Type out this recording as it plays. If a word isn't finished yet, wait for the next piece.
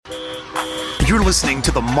You're listening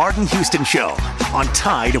to The Martin Houston Show on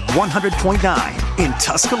Tide 100.9 in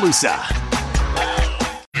Tuscaloosa.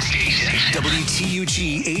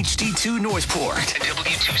 WTUG HD2 Northport and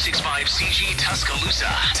W265CG Tuscaloosa.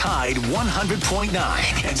 Tide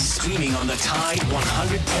 100.9 and streaming on the Tide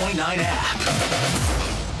 100.9 app.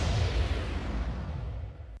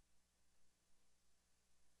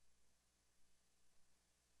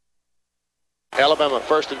 Alabama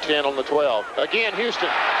 1st and 10 on the 12. Again, Houston.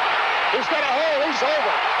 He's got a hole. He's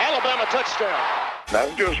over. Alabama touchdown.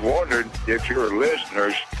 I'm just wondering if your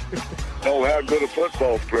listeners know how good a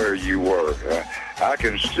football player you were. I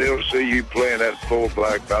can still see you playing that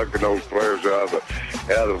fullback, knocking those players out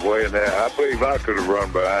of the way. And I believe I could have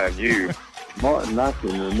run behind you. Martin, I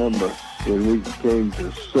can remember when we came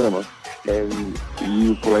to summer and you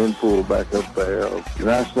were playing fullback up there,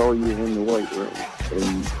 and I saw you in the weight room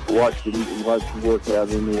and watched you work out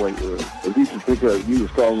in the weight room. If you could pick up, you were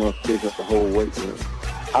strong enough to pick up the whole weight room.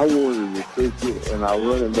 I wanted to recruit you, and our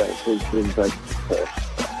running back coach didn't take the test.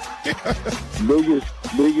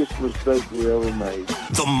 biggest mistake we ever made.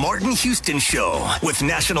 The Martin Houston Show with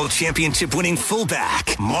national championship winning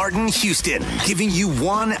fullback Martin Houston, giving you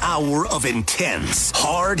 1 hour of intense,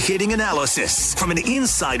 hard-hitting analysis from an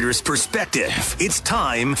insider's perspective. It's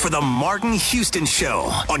time for the Martin Houston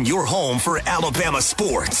Show on your home for Alabama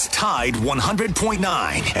sports, Tide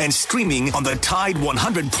 100.9, and streaming on the Tide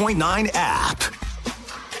 100.9 app.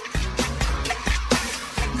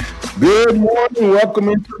 Good morning. Welcome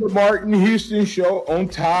into the Martin Houston Show on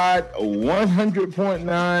Tide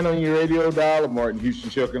 100.9 on your radio dial. The Martin Houston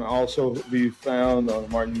Show can also be found on the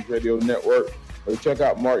Martin Houston Radio Network. Or check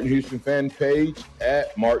out Martin Houston fan page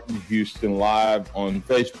at Martin Houston Live on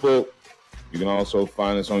Facebook. You can also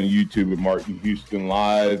find us on YouTube at Martin Houston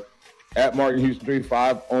Live, at Martin Houston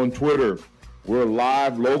 35 on Twitter. We're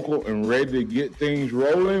live, local, and ready to get things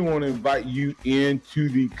rolling. Want to invite you into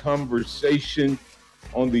the conversation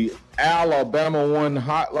on the Alabama One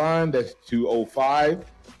hotline. That's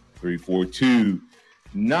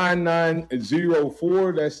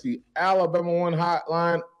 205-342-9904. That's the Alabama One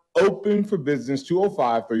hotline, open for business,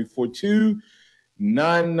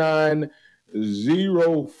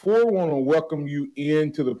 205-342-9904. Want to welcome you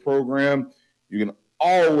into the program. You can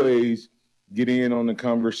always get in on the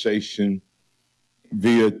conversation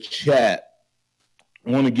via chat.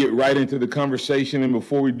 I want to get right into the conversation, and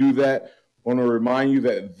before we do that, I want to remind you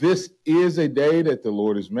that this is a day that the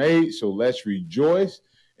Lord has made, so let's rejoice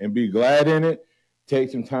and be glad in it. Take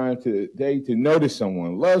some time today to notice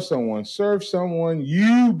someone, love someone, serve someone.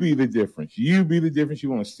 You be the difference. You be the difference you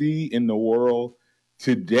want to see in the world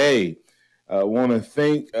today. I want to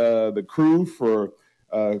thank the crew for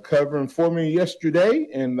covering for me yesterday,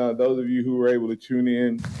 and those of you who were able to tune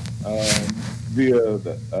in via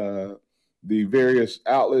the various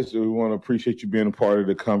outlets. We want to appreciate you being a part of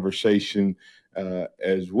the conversation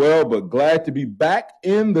as well, but glad to be back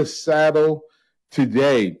in the saddle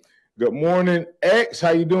today. Good morning, X. How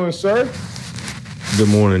you doing, sir? Good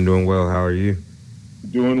morning. Doing well. How are you?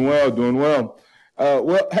 Doing well.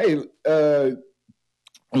 Well, hey,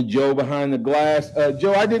 Joe behind the glass.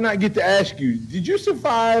 Joe, I did not get to ask you, did you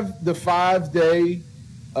survive the 5-day,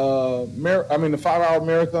 the 5-hour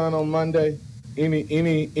marathon on Monday?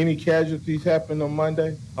 Any casualties happened on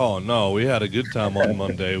Monday? Oh no, we had a good time on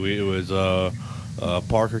Monday.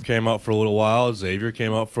 Parker came out for a little while. Xavier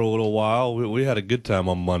came out for a little while. We had a good time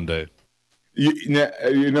on Monday.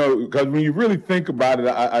 Because when you really think about it,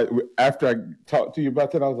 I after I talked to you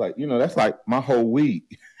about that, I was like, that's like my whole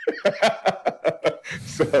week.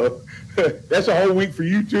 So that's a whole week for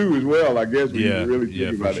you too, as well. I guess when you really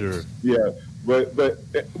think about sure. it. Yeah, but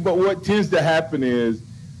what tends to happen is.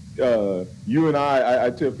 You and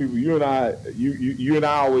I tell people, you and I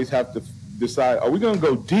always have to decide, are we going to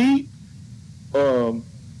go deep on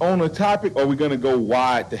a topic, or are we going to go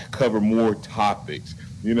wide to cover more topics?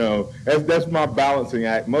 That's my balancing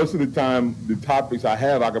act. Most of the time, the topics I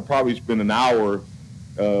have, I could probably spend an hour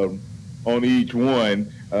on each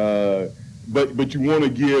one, but you want to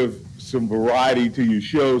give some variety to your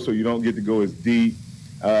show so you don't get to go as deep.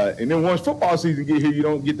 And then once football season get here, you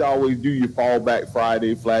don't get to always do your fallback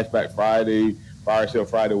Friday, flashback Friday, fire sale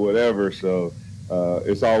Friday, whatever. So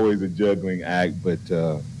it's always a juggling act, but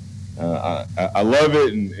I love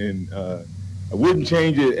it, and I wouldn't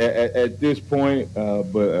change it at this point.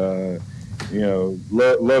 But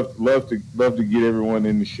love to get everyone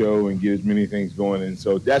in the show and get as many things going. And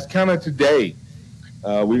so that's kind of today.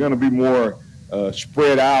 We're going to be more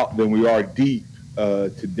spread out than we are deep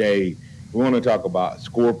today. We want to talk about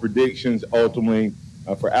score predictions ultimately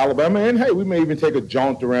for Alabama. And, hey, we may even take a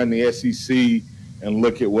jaunt around the SEC and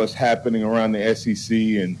look at what's happening around the SEC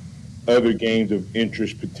and other games of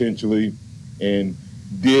interest potentially. And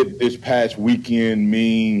did this past weekend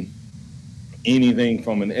mean anything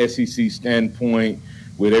from an SEC standpoint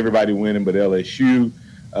with everybody winning but LSU?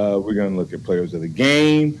 We're going to look at players of the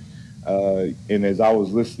game. And as I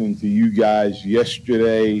was listening to you guys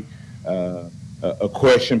yesterday, a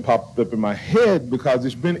question popped up in my head because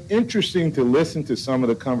it's been interesting to listen to some of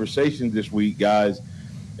the conversations this week, guys,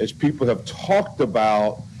 as people have talked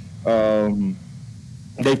about,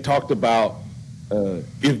 they've talked about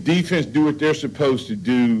if defense do what they're supposed to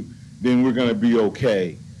do, then we're going to be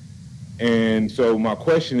okay. And so my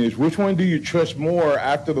question is, which one do you trust more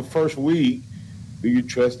after the first week? Do you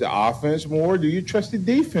trust the offense more? Do you trust the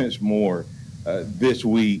defense more this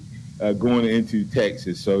week going into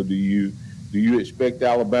Texas? So do you expect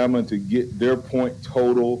Alabama to get their point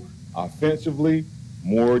total offensively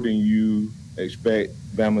more than you expect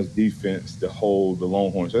Bama's defense to hold the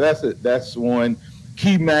Longhorns? So that's one.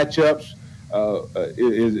 Key matchups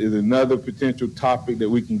is another potential topic that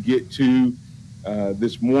we can get to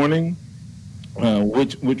this morning.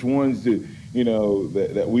 Which ones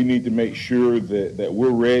that we need to make sure that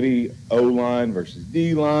we're ready? O-line versus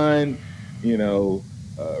D-line,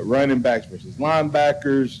 running backs versus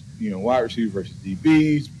linebackers, wide receivers versus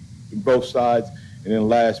DBs, both sides. And then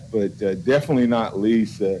last but definitely not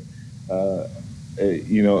least,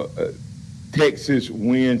 Texas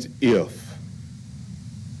wins if.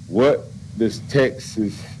 What does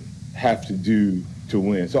Texas have to do to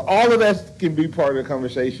win? So all of that can be part of the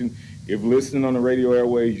conversation. If listening on the radio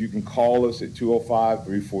airways, you can call us at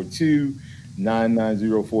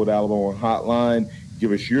 205-342-9904, the Alabama hotline.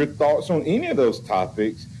 Give us your thoughts on any of those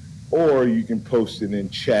topics, or you can post it in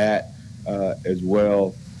chat as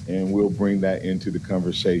well, and we'll bring that into the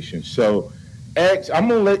conversation. So, X, I'm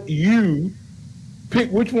going to let you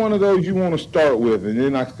pick which one of those you want to start with, and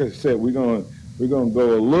then, like I said, we're going to go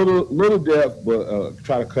a little depth, but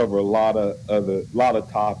try to cover a lot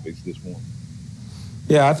of topics this morning.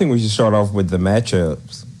 Yeah, I think we should start off with the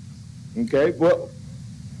matchups. Okay, well,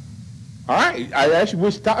 all right. I asked you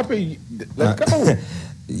which topic. Let's go.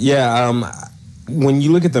 When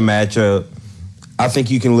you look at the matchup, I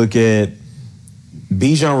think you can look at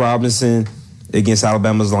Bijan Robinson against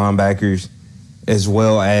Alabama's linebackers, as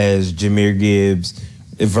well as Jahmyr Gibbs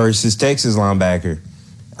versus Texas linebacker.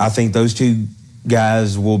 I think those two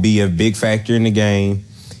guys will be a big factor in the game.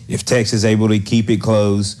 If Texas is able to keep it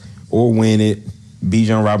close or win it,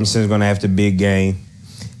 Bijan Robinson is going to have to big game,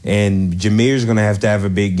 and Jahmyr is going to have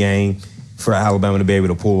a big game for Alabama to be able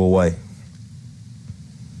to pull away.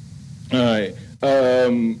 All right.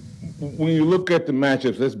 When you look at the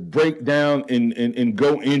matchups, let's break down and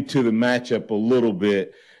go into the matchup a little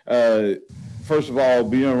bit. First of all,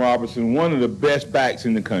 Bijan Robinson, one of the best backs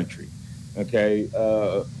in the country. Okay,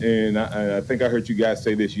 and I think I heard you guys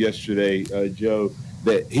say this yesterday, Joe,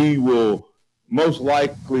 that he will most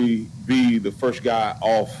likely be the first guy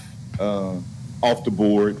off the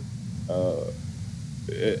board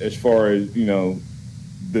as far as the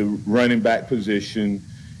running back position,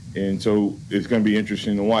 and so it's going to be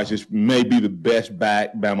interesting to watch. This may be the best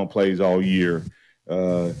back Bama plays all year.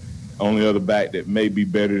 Only other back that may be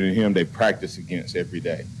better than him they practice against every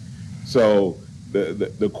day. So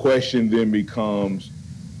the question then becomes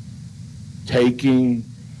taking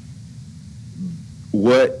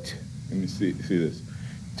what. Let me see this.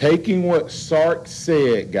 Taking what Sark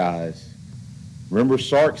said, guys. Remember,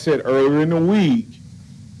 Sark said earlier in the week,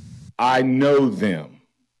 I know them.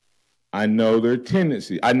 I know their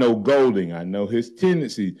tendency. I know Golding. I know his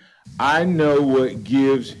tendencies. I know what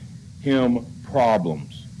gives him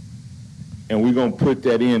problems. And we're going to put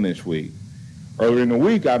that in this week. Earlier in the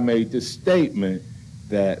week, I made this statement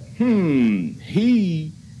that,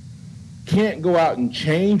 he can't go out and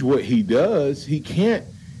change what he does. You can't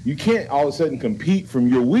all of a sudden compete from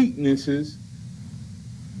your weaknesses.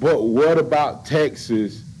 But what about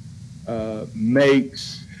Texas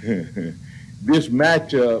makes this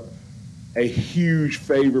matchup a huge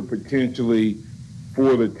favor potentially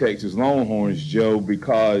for the Texas Longhorns, Joe?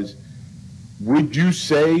 Because would you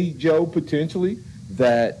say, Joe, potentially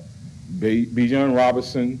that Bijan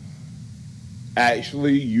Robinson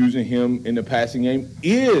actually using him in the passing game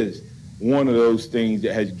is one of those things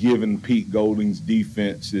that has given Pete Golding's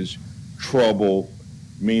defenses trouble,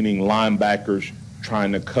 meaning linebackers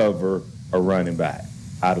trying to cover a running back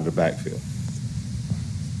out of the backfield?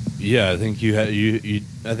 Yeah, I think you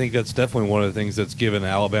I think that's definitely one of the things that's given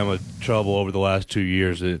Alabama trouble over the last 2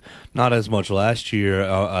 years. Not as much last year,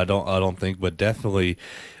 I don't think, but definitely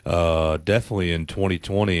in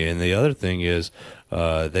 2020. And the other thing is,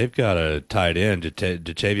 they've got a tight end,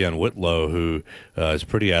 Jatavion Whitlow, who is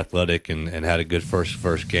pretty athletic and had a good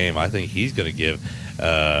first game. I think he's going to give.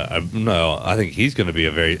 I think he's going to be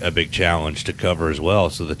a big challenge to cover as well.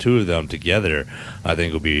 So the two of them together, I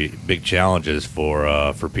think, will be big challenges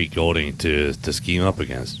for Pete Golding to scheme up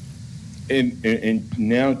against. And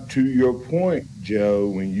now to your point, Joe,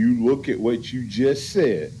 when you look at what you just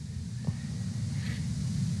said,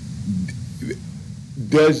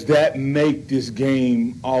 does that make this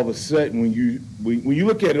game all of a sudden when you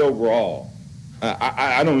look at it overall?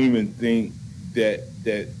 I don't even think that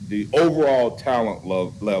the overall talent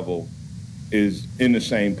level is in the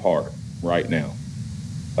same part right now.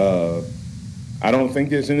 I don't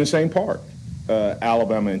think it's in the same part,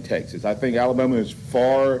 Alabama and Texas. I think Alabama is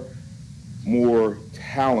far more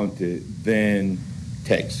talented than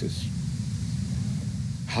Texas.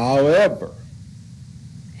 However,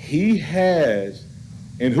 he has,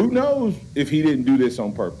 and who knows if he didn't do this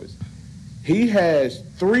on purpose, he has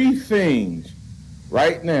 3 things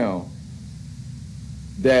right now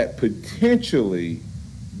that potentially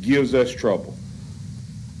gives us trouble.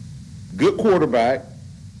 Good quarterback.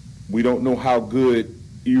 We don't know how good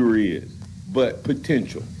Erie is, but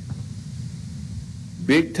potential.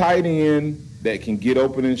 Big tight end that can get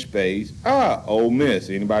open in space. Ole Miss.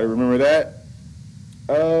 Anybody remember that?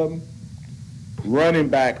 Running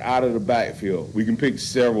back out of the backfield. We can pick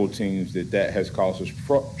several teams that has caused us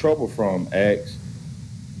trouble from, X.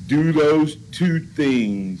 Do those 2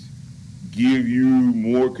 things give you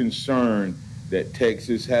more concern that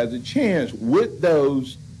Texas has a chance with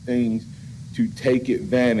those things to take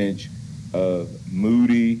advantage of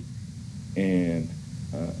Moody and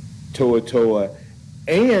Toa,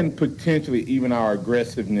 and potentially even our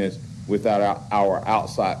aggressiveness without our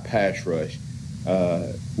outside pass rush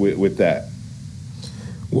with that?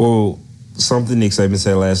 Well, something Nick Saban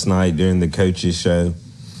said last night during the coaches show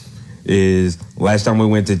is last time we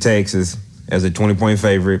went to Texas as a 20-point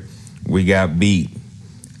favorite, we got beat.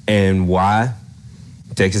 And why?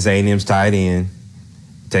 Texas A&M's tight end,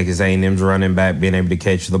 Texas A&M's running back being able to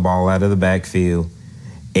catch the ball out of the backfield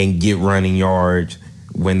and get running yards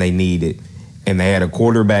when they need it. And they had a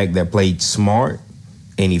quarterback that played smart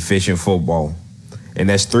and efficient football. And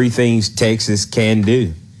that's 3 things Texas can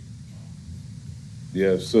do.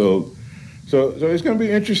 Yeah, so it's going to be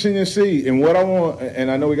interesting to see. And what I want, and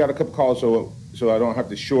I know we got a couple calls, so I don't have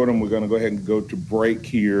to short them. We're going to go ahead and go to break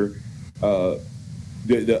here.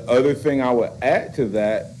 The other thing I would add to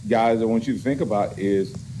that, guys, I want you to think about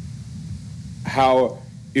is how,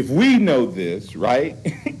 if we know this, right?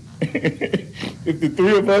 If the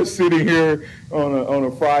 3 of us sitting here on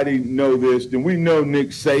a Friday know this, then we know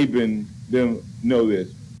Nick Saban them know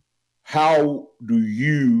this. How do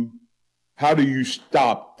you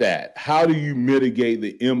stop that? How do you mitigate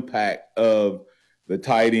the impact of the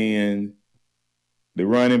tight end, the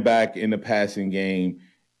running back in the passing game,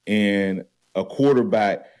 and a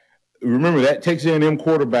quarterback? Remember, that Texas A&M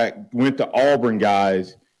quarterback went to Auburn,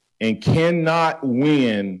 guys, and cannot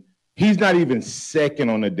win. He's not even second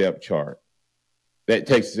on the depth chart, that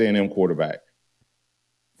Texas A&M quarterback.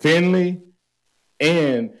 Finley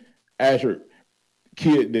and Asher,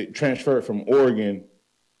 kid that transferred from Oregon,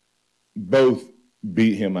 both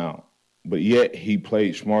beat him out. But yet he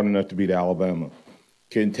played smart enough to beat Alabama.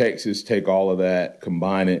 Can Texas take all of that,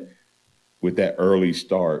 combine it with that early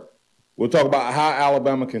start? We'll talk about how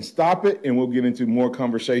Alabama can stop it, and we'll get into more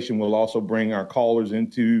conversation. We'll also bring our callers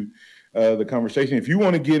into the conversation. If you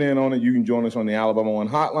want to get in on it, you can join us on the Alabama One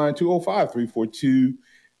hotline,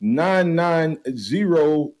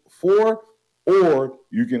 205-342-9904, or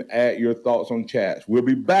you can add your thoughts on chats. We'll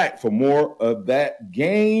be back for more of that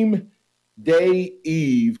game day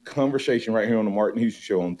eve conversation right here on the Martin Houston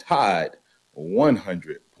Show on Tide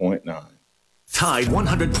 100.9. Tide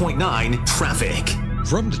 100.9 traffic.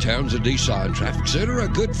 From the Townsend Nissan Traffic Center, a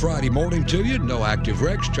good Friday morning to you. No active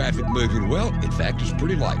wrecks, traffic moving well. In fact, it's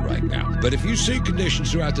pretty light right now. But if you see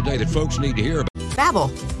conditions throughout the day that folks need to hear about. Babbel.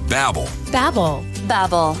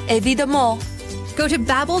 Évidemment. Go to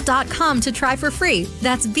Babbel.com to try for free.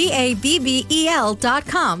 That's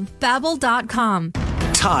Babbel.com. Babbel.com.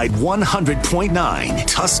 Tide 100.9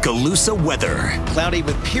 Tuscaloosa weather. Cloudy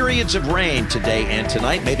with periods of rain today and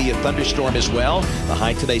tonight. Maybe a thunderstorm as well. The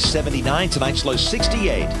high today 79. Tonight's low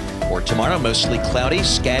 68. For tomorrow, mostly cloudy,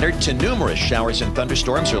 scattered to numerous showers and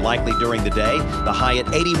thunderstorms are likely during the day. The high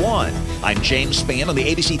at 81. I'm James Spann on the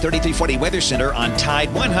ABC 3340 Weather Center on Tide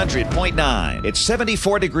 100.9. It's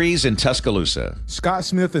 74 degrees in Tuscaloosa. Scott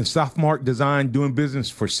Smith and Southmark Design, doing business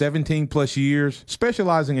for 17 plus years,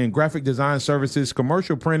 specializing in graphic design services,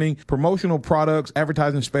 commercial printing, promotional products,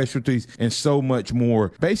 advertising specialties, and so much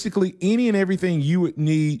more. Basically, any and everything you would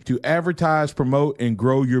need to advertise, promote, and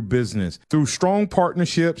grow your business. Through strong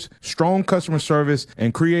partnerships, strong customer service,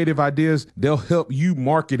 and creative ideas, they'll help you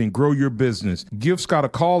market and grow your business. Give Scott a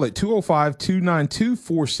call at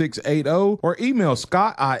 205-292-4680 or email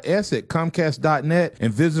scottis@comcast.net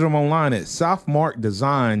and visit them online at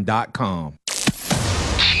southmarkdesign.com.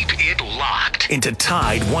 Keep it locked into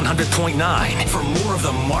Tide 100.9 for more of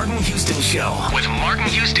the Martin Houston Show with Martin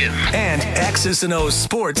Houston and X's and O's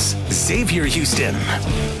Sports, Xavier Houston.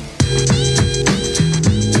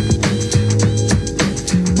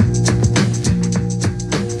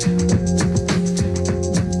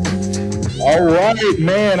 All right,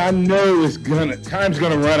 man. I know time's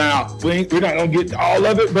gonna run out. We're not gonna get to all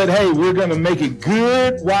of it, but hey, we're gonna make it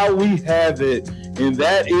good while we have it. And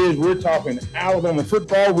that is, we're talking Alabama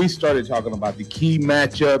football. We started talking about the key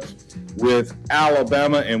matchups with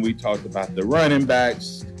Alabama, and we talked about the running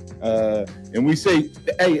backs. And we say,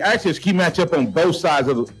 hey, actually, it's a key matchup on both sides.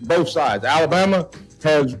 Alabama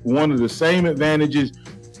has one of the same advantages,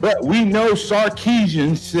 but we know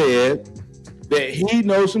Sarkisian said that he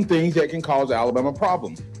knows some things that can cause Alabama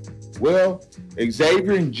problems. Well,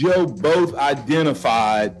 Xavier and Joe both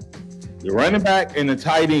identified the running back and the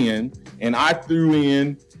tight end, and I threw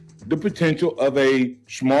in the potential of a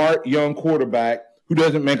smart young quarterback who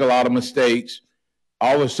doesn't make a lot of mistakes.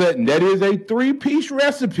 All of a sudden, that is a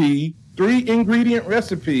three-ingredient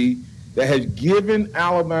recipe that has given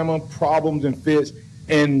Alabama problems and fits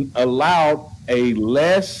and allowed a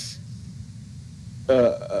less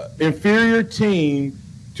inferior team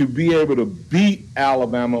to be able to beat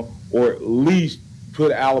Alabama or at least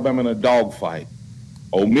put Alabama in a dogfight.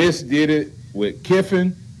 Ole Miss did it with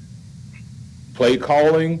Kiffin, play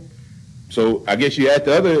calling. So I guess you add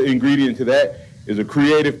the other ingredient to that is a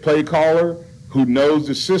creative play caller who knows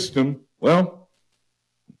the system. Well,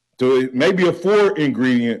 so it may be a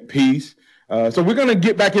 4-ingredient piece. So we're going to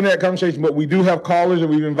get back in that conversation, but we do have callers that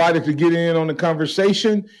we've invited to get in on the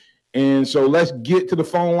conversation. And so let's get to the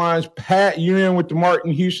phone lines. Pat, you're in with the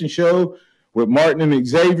Martin Houston Show with Martin and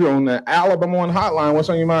Xavier on the Alabama One hotline. What's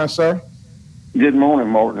on your mind, sir? Good morning,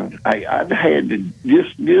 Martin. I had to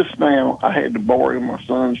just now. I had to borrow my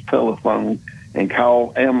son's telephone and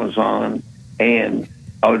call Amazon and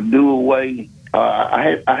do away.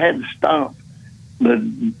 I had to stop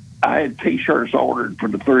I had T-shirts ordered for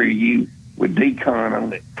the three of you with Decon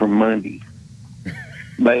on it for Monday.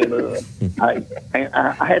 But I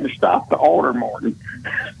had to stop the order, Martin.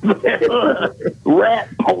 Rat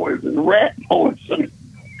poison.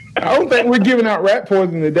 I don't think we're giving out rat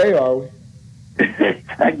poison today, are we?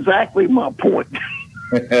 Exactly my point.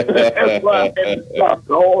 That's why I had to stop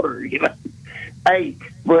the order, Hey,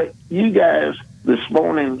 but you guys this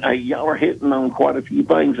morning, y'all are hitting on quite a few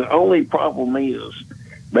things. The only problem is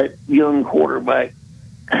that young quarterback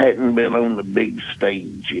hadn't been on the big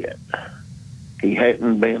stage yet. He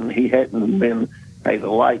hadn't been, the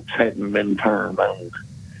lights hadn't been turned on.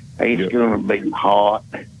 It's going to be hot.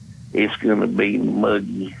 It's going to be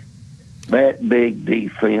muggy. That big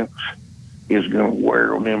defense is going to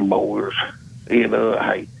wear on them boys. Hey,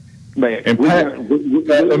 man. And Pat,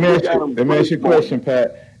 let me ask you a question,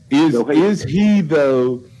 Pat. Is he,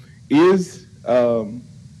 though, is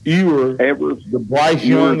Ewer the Bryce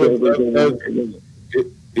Young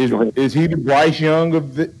is he the Bryce Young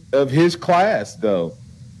of his class, though?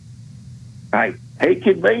 Hey, he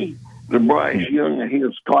could be the Bryce Young of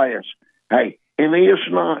his class. Hey, and it's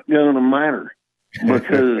not going to matter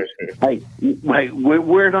because, hey,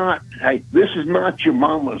 we're not. Hey, this is not your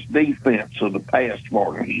mama's defense of the past,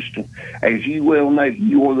 Martin Houston. As you well know,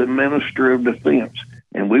 you are the minister of defense,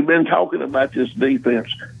 and we've been talking about this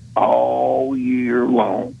defense all year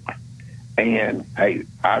long. And hey,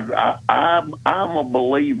 I'm a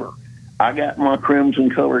believer. I got my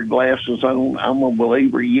crimson-colored glasses on. I'm a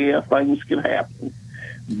believer. Yeah, things can happen,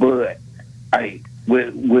 but hey,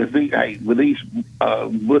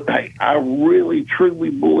 I really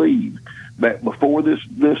truly believe that before this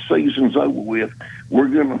season's over with, we're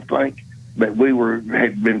going to think that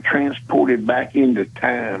had been transported back into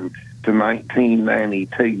time to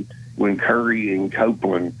 1992 when Curry and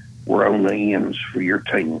Copeland were on the ends for your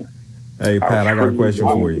team. Hey, Pat, I got a question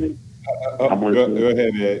for you. Go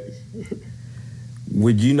ahead, Ed.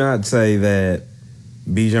 Would you not say that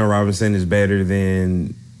Bijan Robinson is better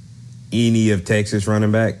than any of Texas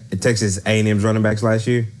A&M's running backs last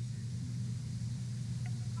year?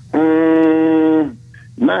 No,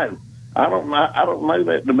 I don't know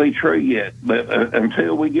that to be true yet. But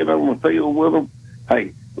until we get on the field with them,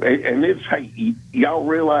 hey, and y'all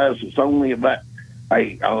realize it's only about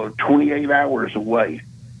 28 hours away.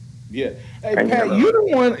 Yeah. Hey, Pat, you the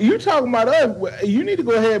one, you talking about us. You need to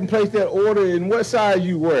go ahead and place that order in what size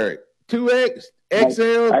you wear it. 2X,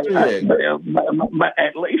 XL, 3X.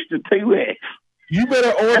 At least a 2X. You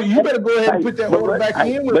better go ahead and put that order back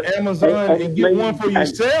in with Amazon and get one for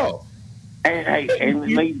yourself. And it gives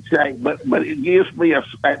me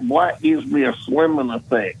black gives me a slimming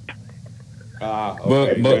effect.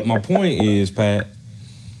 Okay. But my point is, Pat,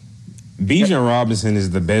 Bijan Robinson is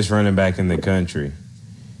the best running back in the country.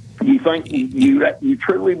 You think you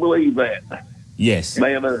truly believe that? Yes.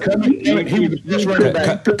 Man,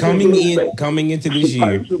 coming into this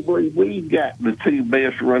year, supposedly we've got the two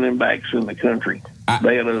best running backs in the country.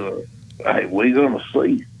 Hey, we're gonna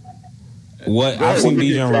see. What I've seen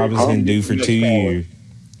Bijan Robinson do for 2 years,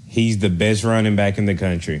 he's the best running back in the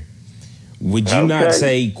country. Would you not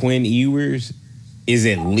say Quinn Ewers is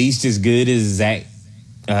at least as good as Zach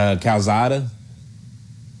Calzada?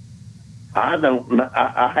 I don't know.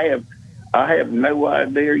 I have no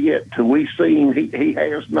idea yet. Till we see him, he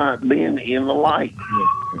has not been in the light.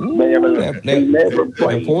 He never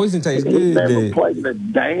played. Poison tastes good. He never played a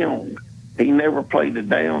down. He never played a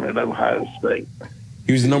down at Ohio State.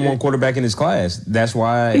 He was the number one quarterback in his class. That's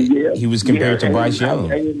why he was compared to Bryce Young.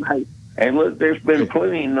 And look, there's been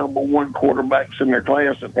plenty of number one quarterbacks in their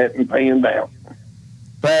class that haven't panned out.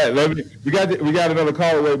 Pat, we got another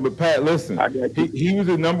call away, but Pat, listen, he was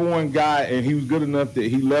the number one guy, and he was good enough that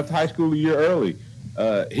he left high school a year early.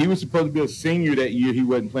 He was supposed to be a senior that year. He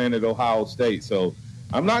wasn't playing at Ohio State, so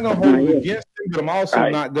I'm not going to hold it against him, but I'm also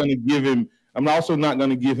not going to give him. I'm also not going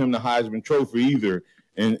to give him the Heisman Trophy either.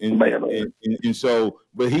 And so,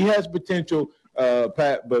 but he has potential,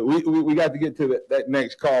 Pat. But we got to get to that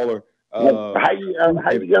next caller. How you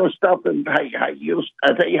gonna stop him? I tell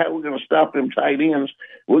you how we're gonna stop them tight ends.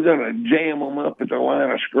 We're gonna jam them up at the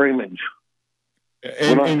line of scrimmage.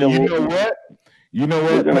 And you know what? You know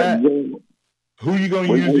what, Pat? Who you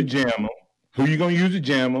gonna use to jam them? Who you gonna use to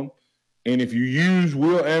jam them? And if you use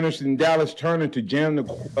Will Anderson and Dallas Turner to jam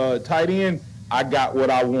the tight end, I got what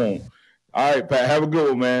I want. All right, Pat. Have a good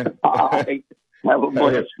one, man. All right. Have a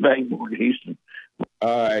blessed day, Houston.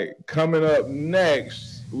 All right. Coming up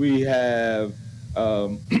next, we have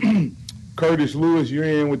Curtis Lewis. You're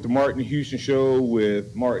in with the Martin Houston Show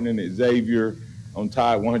with Martin and Xavier on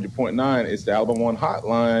Tide 100.9. It's the Alabama One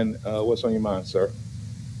Hotline. What's on your mind, sir?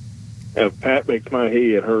 Pat makes my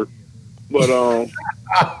head hurt. But damn.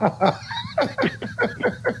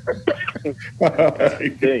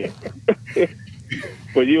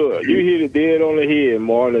 But you hit it dead on the head,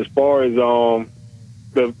 Martin. As far as the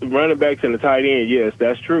running backs and the tight end, yes,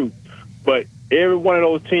 that's true. But every one of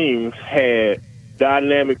those teams had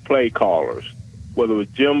dynamic play callers, whether it was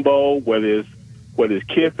Jimbo, whether it's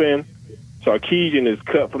Kiffin. Sarkisian is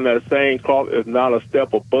cut from that same cloth, is not a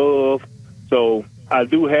step above. So I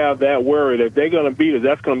do have that worry that if they're going to beat us,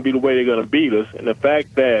 that's going to be the way they're going to beat us. And the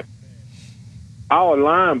fact that our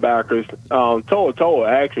linebackers, Toa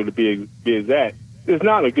actually to be exact, is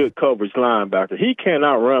not a good coverage linebacker. He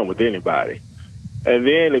cannot run with anybody. And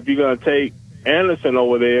then if you're going to take Anderson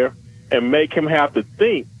over there and make him have to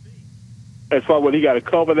think as far as whether he got to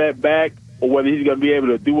cover that back or whether he's going to be able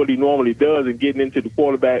to do what he normally does and getting into the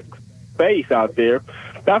quarterback's face out there,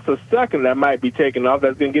 that's a second that might be taken off.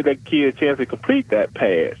 That's going to give that kid a chance to complete that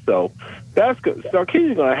pass. So that's good.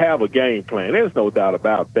 Sarkisian's going to have a game plan. There's no doubt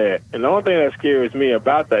about that. And the only thing that scares me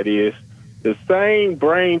about that is the same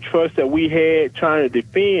brain trust that we had trying to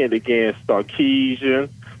defend against Sarkisian,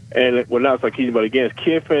 and well, not Sarkisian, but against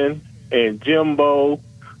Kiffin and Jimbo.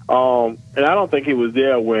 And I don't think he was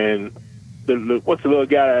there when what's the little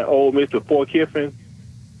guy at Ole Miss before Kiffin?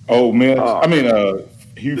 Ole Miss.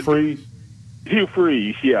 Hugh Freeze. Hugh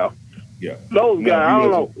Freeze, yeah. Yeah. Those guys, I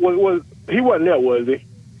don't know. He wasn't there, was he?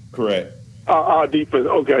 Correct. Our defense,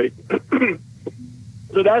 okay.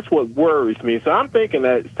 So that's what worries me. So I'm thinking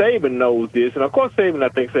that Saban knows this. And, of course, I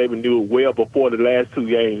think Saban knew it well before the last two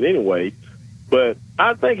games anyway. But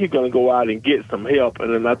I think he's going to go out and get some help.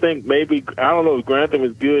 And then I think maybe, I don't know if Grantham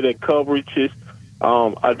is good at coverages.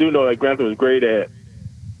 I do know that Grantham is great at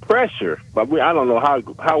pressure. But I don't know how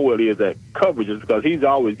well he is at coverages because he's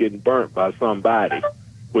always getting burnt by somebody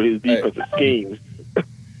with his defensive schemes.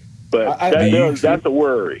 But that's a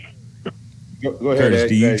worry. Go ahead, Curtis,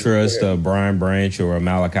 do you trust Brian Branch or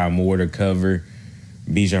Malachi Moore to cover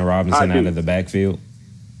Bijan Robinson out of the backfield?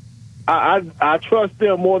 I trust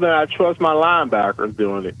them more than I trust my linebackers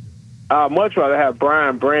doing it. I'd much rather have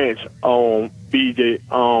Brian Branch on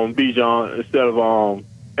Bijan instead of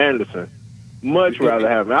Anderson. Much rather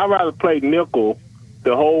have him. I'd rather play nickel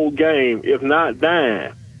the whole game, if not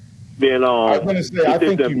dime. Then I was going to say, I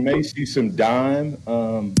think you may see some dime.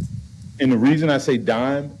 And the reason I say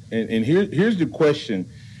dime, and here's the question,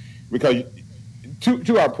 because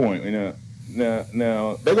to our point, now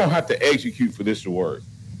they're going to have to execute for this to work.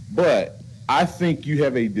 But I think you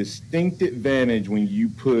have a distinct advantage when you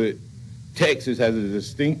put Texas has a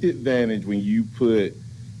distinct advantage when you put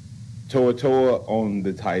To'oTo'o on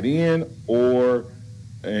the tight end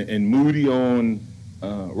and Moody on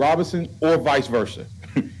Robinson, or vice versa.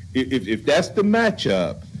 If that's the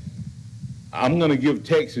matchup, I'm going to give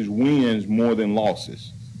Texas wins more than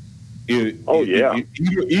losses. Either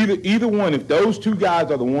one. If those two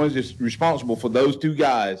guys are the ones that's responsible for those two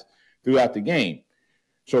guys throughout the game.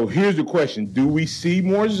 So here's the question: do we see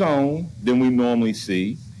more zone than we normally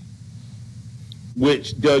see?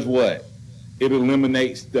 Which does what? It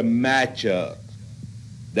eliminates the matchup.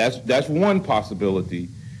 That's one possibility.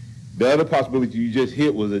 The other possibility you just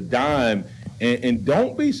hit was a dime, and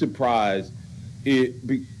don't be surprised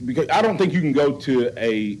because I don't think you can go to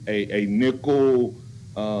a nickel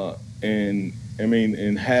I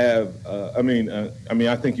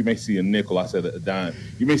think you may see a nickel. I said a dime.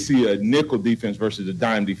 You may see a nickel defense versus a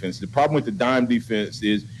dime defense. The problem with the dime defense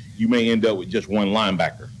is you may end up with just one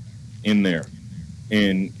linebacker in there,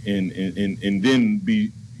 and then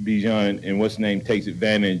Bijan and what's his name takes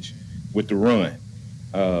advantage with the run.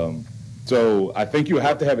 So I think you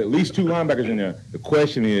have to have at least two linebackers in there. The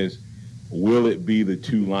question is, will it be the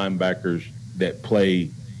two linebackers that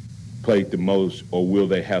played the most, or will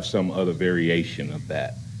they have some other variation of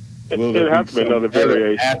that? It'll have to be another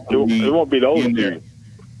variation. It won't be those two.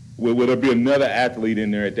 Will there be another athlete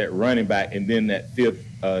in there at that running back, and then that fifth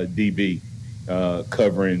DB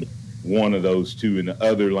covering one of those two, and the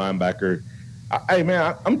other linebacker?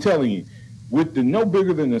 I'm telling you, with the no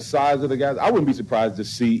bigger than the size of the guys, I wouldn't be surprised to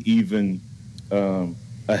see even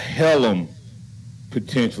a Helm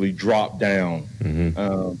potentially drop down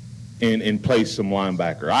and play some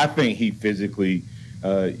linebacker. I think he physically,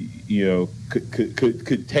 could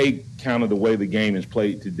take kind of the way the game is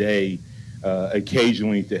played today,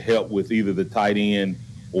 occasionally to help with either the tight end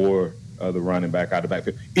or the running back out of the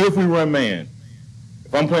backfield. If we run man,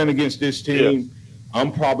 if I'm playing against this team,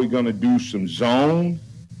 I'm probably going to do some zone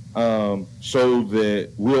so that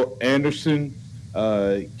Will Anderson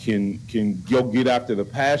can go get after the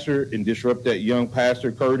passer and disrupt that young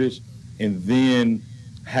passer, Curtis, and then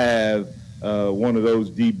have one of those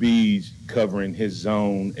DBs covering his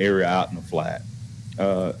zone area out in the flat.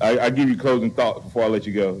 I give you closing thoughts before I let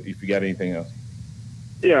you go, if you got anything else.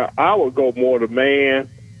 Yeah, I would go more to man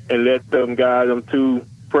and let them guys, them two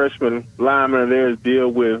freshman linemen of theirs, deal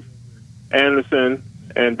with Anderson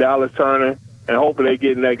and Dallas Turner, and hopefully they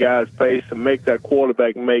get in that guy's face and make that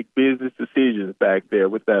quarterback make business decisions back there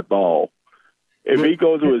with that ball. If he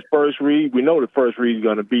goes to his first read, we know the first read is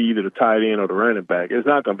going to be either the tight end or the running back. It's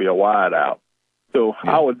not going to be a wide out. So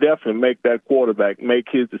I would definitely make that quarterback make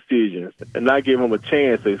his decisions and not give him a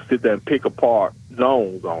chance to sit there and pick apart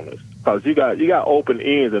zones on us. Because you got open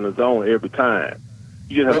ends in the zone every time.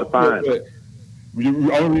 You just have to find it. The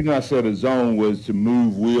only reason I said a zone was to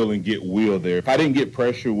move Will and get Will there. If I didn't get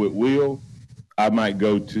pressure with Will, I might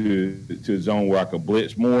go to a zone where I could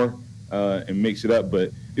blitz more and mix it up.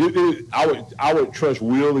 But I would trust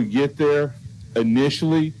Will to get there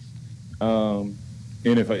initially. And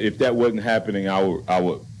if that wasn't happening, I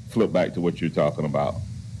would flip back to what you're talking about.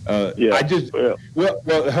 Well,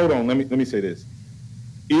 hold on. Let me say this.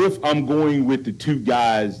 If I'm going with the two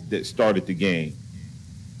guys that started the game,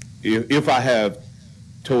 if I have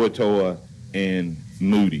To'oTo'o and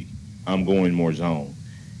Moody, I'm going more zone.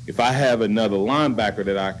 If I have another linebacker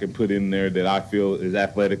that I can put in there that I feel is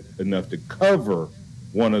athletic enough to cover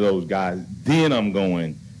one of those guys, then I'm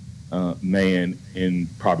going man and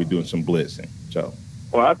probably doing some blitzing. So,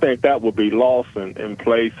 well, I think that would be Lawson in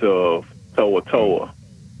place of To'oTo'o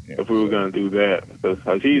if we were going to do that,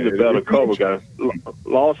 because he's a better cover guy.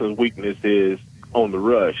 Lawson's weakness is on the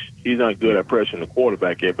rush. He's not good at pressuring the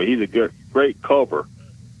quarterback yet, but he's a great cover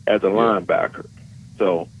as a linebacker.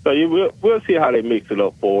 So we'll see how they mix it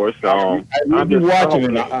up for us. I'm just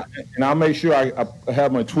watching, and I'll make sure I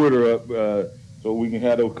have my Twitter up so we can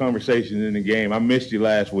have those conversations in the game. I missed you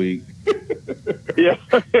last week. Yeah.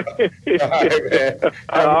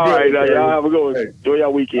 All right, now y'all have a good one. Enjoy your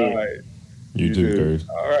weekend. All right. You too, Curtis.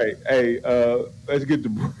 All right. Hey, let's get the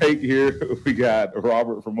break here. We got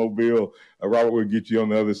Robert from Mobile. Robert, we'll get you on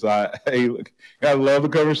the other side. Hey, look, I love the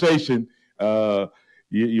conversation.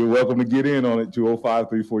 You're welcome to get in on it,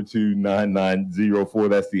 205-342-9904.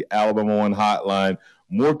 That's the Alabama One hotline.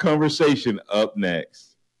 More conversation up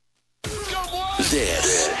next.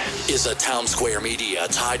 This is a Town Square Media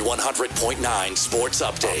Tide 100.9 Sports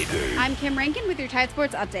Update. I'm Kim Rankin with your Tide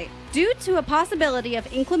Sports Update. Due to a possibility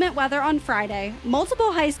of inclement weather on Friday,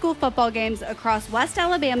 multiple high school football games across West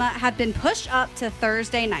Alabama have been pushed up to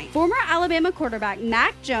Thursday night. Former Alabama quarterback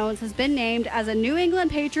Mac Jones has been named as a New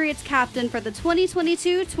England Patriots captain for the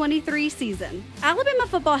 2022-23 season. Alabama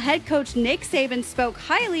football head coach Nick Saban spoke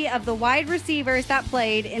highly of the wide receivers that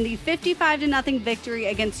played in the 55-0 victory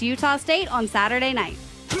against Utah State on Saturday night.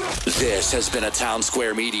 This has been a Town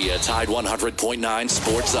Square Media Tide 100.9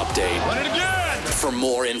 Sports Update. Run it again! For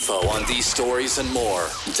more info on these stories and more,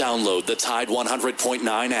 download the Tide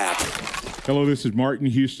 100.9 app. Hello, this is Martin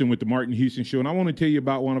Houston with the Martin Houston Show, and I want to tell you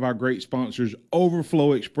about one of our great sponsors,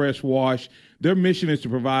 Overflow Express Wash. Their mission is to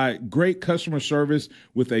provide great customer service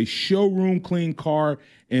with a showroom clean car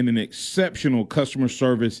and an exceptional customer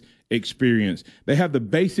service experience. They have the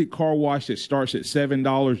basic car wash that starts at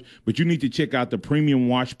 $7, but you need to check out the premium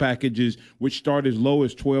wash packages, which start as low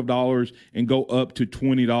as $12 and go up to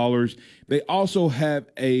 $20. They also have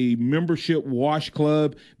a membership wash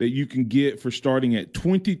club that you can get for starting at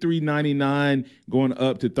 $23.99, going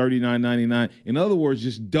up to $39.99. In other words,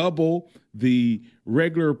 just double the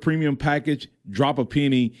regular premium package, drop a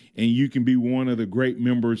penny, and you can be one of the great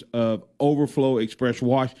members of Overflow Express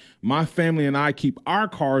Wash. My family and I keep our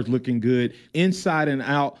cars looking good inside and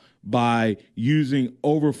out by using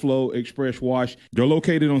Overflow Express Wash. They're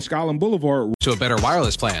located on Skyland Boulevard. To a better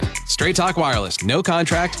wireless plan. Straight Talk Wireless. No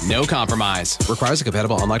contract, no compromise. Requires a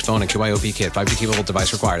compatible unlocked phone and QIOP kit. 5G capable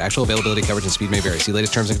device required. Actual availability, coverage, and speed may vary. See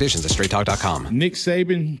latest terms and conditions at straighttalk.com. Nick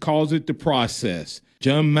Saban calls it the process.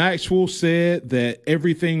 John Maxwell said that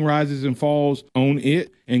everything rises and falls on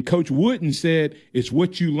it. And Coach Wooden said it's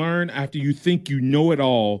what you learn after you think you know it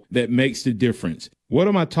all that makes the difference. What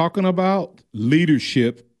am I talking about?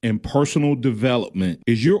 Leadership and personal development.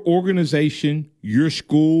 Is your organization, your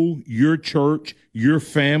school, your church, your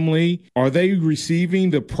family, are they receiving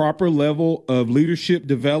the proper level of leadership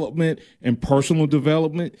development and personal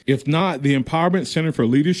development? If not, the Empowerment Center for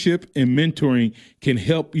Leadership and Mentoring can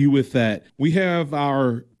help you with that. We have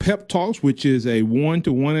our Pep Talks, which is a 1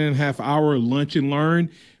 to 1.5 hour lunch and learn,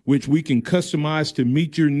 which we can customize to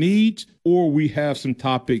meet your needs, or we have some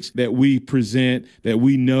topics that we present that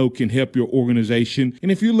we know can help your organization.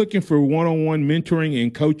 And if you're looking for one-on-one mentoring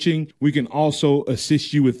and coaching, we can also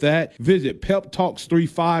assist you with that. Visit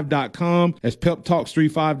peptalks35.com. That's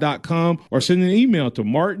peptalks35.com, or send an email to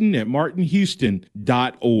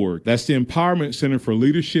martin@martinhouston.org. That's the Empowerment Center for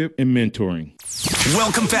Leadership and Mentoring.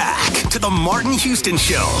 Welcome back to the Martin Houston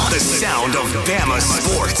Show, the sound of Bama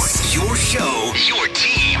sports. Your show, your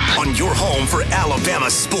team, on your home for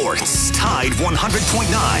Alabama sports. Tide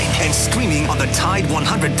 100.9 and streaming on the Tide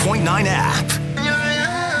 100.9 app.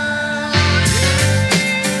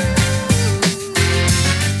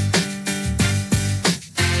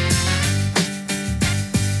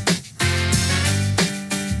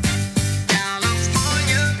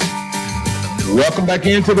 Welcome back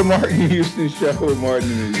into the Martin Houston Show with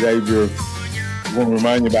Martin and Xavier. I want to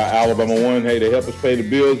remind you about Alabama One. Hey, they help us pay the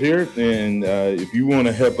bills here. And if you want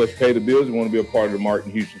to help us pay the bills, you want to be a part of the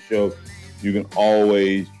Martin Houston Show, you can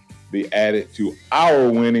always be added to our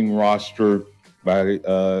winning roster by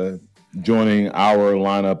joining our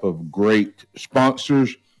lineup of great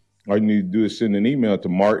sponsors. All you need to do is send an email to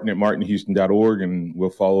martin@martinhouston.org, and we'll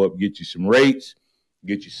follow up, get you some rates,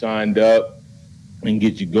 get you signed up, and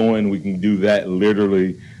get you going. We can do that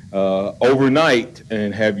literally overnight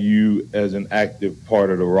and have you as an active part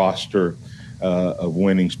of the roster of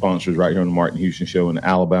winning sponsors right here on the Martin Houston Show. And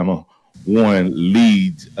Alabama One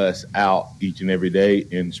leads us out each and every day.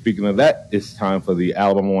 And speaking of that, it's time for the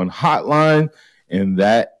Alabama One hotline, and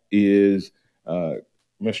that is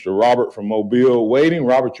Mr. Robert from Mobile waiting.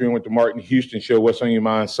 Robert, you're in with the Martin Houston Show. What's on your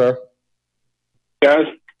mind, sir? Guys,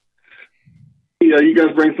 yeah, you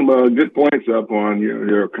guys bring some good points up on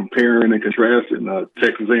your comparing and contrasting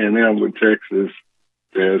Texas A&M with Texas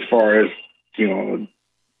as far as, are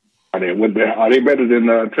they better than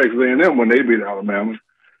Texas A&M when they beat Alabama?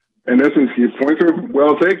 And this is, your points are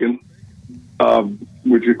well taken,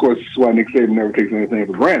 which of course is why Nick Saban never takes anything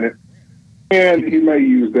for granted. And he may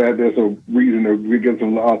use that as a reason to get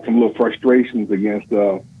some little frustrations against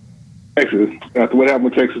Texas after what happened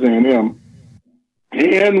with Texas A&M.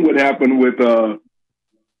 And what happened with the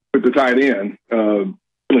tight end,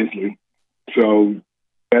 Billingsley. So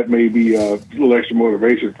that may be a little extra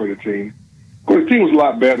motivation for the team. Of course, the team was a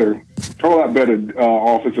lot better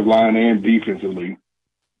offensive line and defensively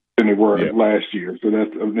than they were last year. So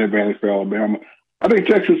that's an advantage for Alabama. I think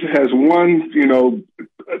Texas has one,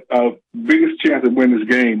 biggest chance to win this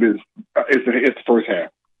game is it's the first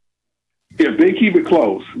half. If they keep it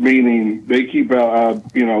close, meaning they keep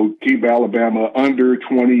Alabama under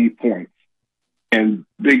 20 points, and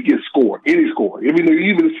they get any score, even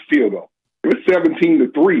if it's a field goal. If it's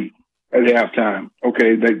 17-3 at halftime,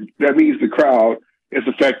 okay, that means the crowd is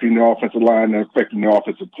affecting the offensive line and affecting the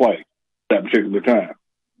offensive play at that particular time.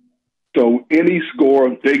 So any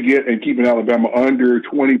score they get and keeping Alabama under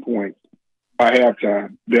 20 points by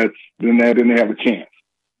halftime, then they have a chance.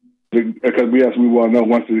 Because as we well know,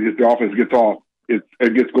 once the offense gets off,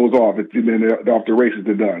 goes off. Then off the races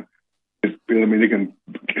are done. They can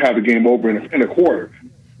have the game over in a quarter.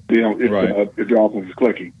 If the offense is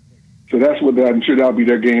clicking. So that's what I'm sure that'll be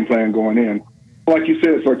their game plan going in. Like you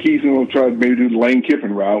said, Sarkisian will try to maybe do the Lane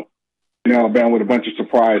Kiffin route in Alabama with a bunch of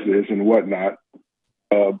surprises and whatnot.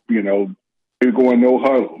 Maybe going no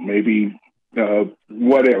huddle, maybe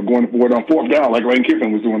whatever, going forward on fourth down like Lane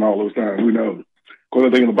Kiffin was doing all those times. Who knows? Of course,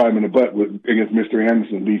 I think it'll bite him in the butt against Mr.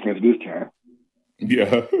 Anderson's defense this time.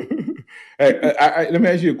 Yeah. Hey, let me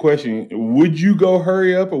ask you a question. Would you go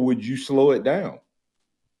hurry up or would you slow it down?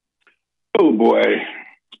 Oh, boy.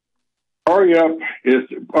 Hurry up is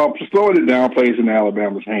slowing it down plays in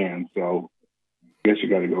Alabama's hands, so I guess you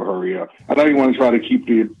got to go hurry up. I know you want to try to keep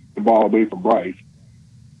the ball away from Bryce,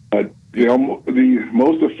 but the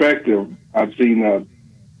most effective I've seen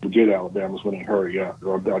legit Alabama's when they hurry up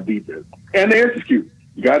or defense, and they execute.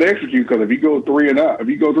 You got to execute because if you go 3 and out, and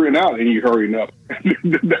you're hurrying up,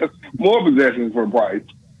 that's more possessions for Bryce.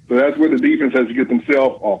 So that's where the defense has to get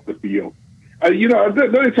themselves off the field.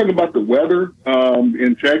 They're talking about the weather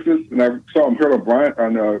in Texas, and I heard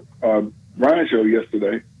on Brian's show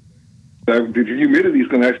yesterday that the humidity is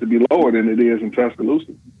going to actually be lower than it is in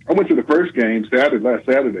Tuscaloosa. I went to the first game last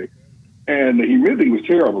Saturday, and the humidity was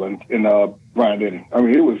terrible in Bryant-Denny. I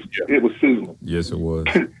mean, it was sizzling. Yes, it was.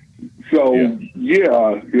 So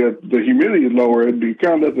if the humidity is lower, it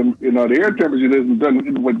kind of doesn't. The air temperature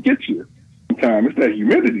doesn't what gets you. Sometimes it's that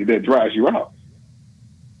humidity that dries you out.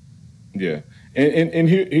 Yeah, and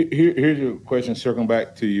here's your question. Circling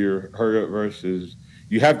back to your hurry up versus,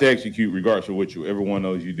 you have to execute regardless of what everyone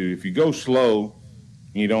knows you do. If you go slow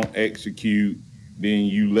and you don't execute, then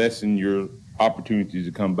you lessen your opportunities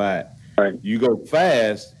to come back. Right. You go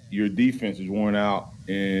fast, your defense is worn out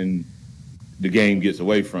and the game gets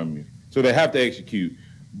away from you. So they have to execute.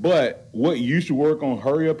 But what used to work on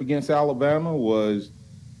hurry up against Alabama was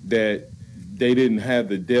that they didn't have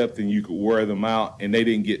the depth and you could wear them out and they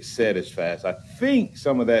didn't get set as fast. I think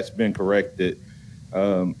some of that's been corrected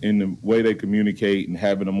in the way they communicate and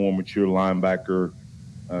having a more mature linebacker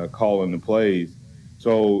calling the plays.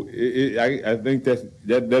 So I think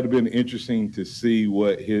that'd have been interesting to see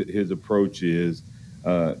what his approach is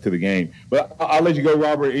to the game. But I'll let you go,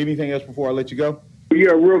 Robert. Anything else before I let you go?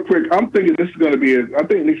 Yeah, real quick. I'm thinking this is going to be I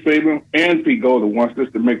think Nick Saban and Pete Golding wants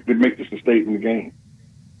this to make this a statement in the game.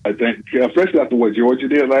 I think, especially after what Georgia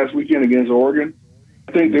did last weekend against Oregon,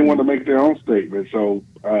 I think they want to make their own statement. So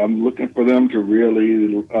I'm looking for them to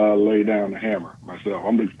really lay down the hammer myself.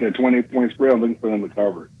 I'm looking at 20-point spread. I'm looking for them to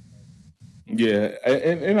cover it. Yeah,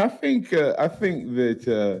 and I think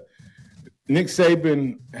that Nick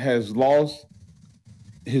Saban has lost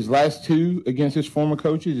his last 2 against his former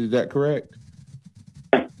coaches. Is that correct?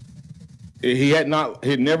 He had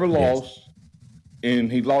never lost,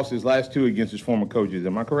 and he lost his last 2 against his former coaches.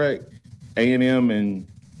 Am I correct? A&M and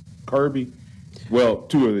Kirby. Well,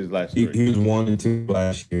 2 of his last 3. He was 1 and 2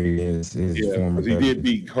 last year against his former coaches. He did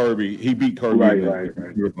beat Kirby. He beat Kirby.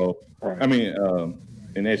 Right. I mean,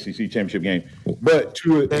 an SEC championship game. But he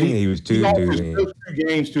lost those 2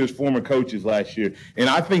 games to his former coaches last year, and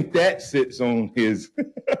I think that sits on his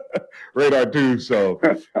radar too. So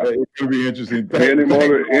it's going to be interesting.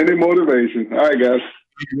 Any motivation. All right, guys.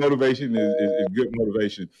 Motivation is good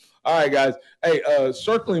motivation. All right, guys. Hey,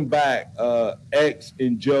 circling back, X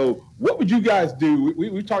and Joe, what would you guys do?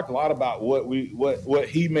 We talked a lot about what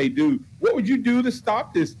he may do. What would you do to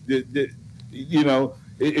stop this? It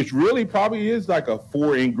really probably is like a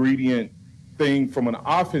 4-ingredient thing from an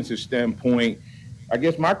offensive standpoint. I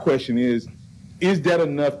guess my question is that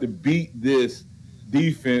enough to beat this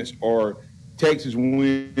defense, or Texas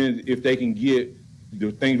wins if they can get the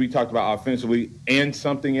things we talked about offensively and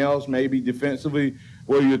something else maybe defensively?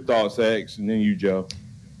 What are your thoughts, X, and then you, Joe?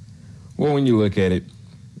 Well, when you look at it,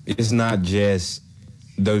 it's not just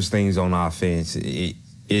those things on offense.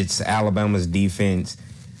 It's Alabama's defense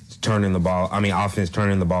turning the ball. Offense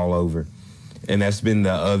turning the ball over. And that's been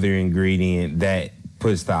the other ingredient that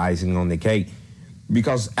puts the icing on the cake,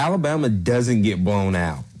 because Alabama doesn't get blown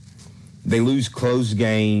out. They lose close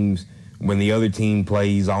games when the other team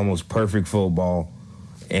plays almost perfect football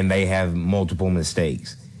and they have multiple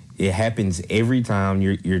mistakes. It happens every time.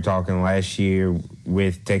 You're talking last year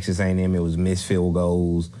with Texas A&M, it was missed field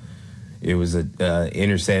goals. It was an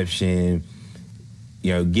interception,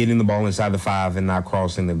 getting the ball inside the 5 and not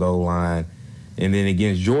crossing the goal line. And then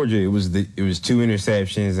against Georgia, it was 2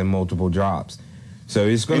 interceptions and multiple drops. So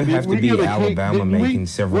it's going to have to be Alabama making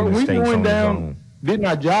several mistakes on the zone. Didn't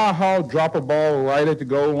Najah Hall drop a ball right at the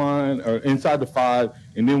goal line or inside the 5,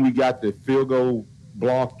 and then we got the field goal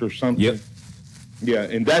blocked or something? Yep. Yeah,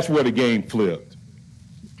 and that's where the game flipped.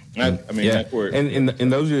 That's where. And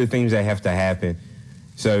those are the things that have to happen.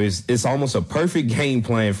 So it's almost a perfect game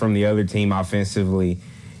plan from the other team offensively,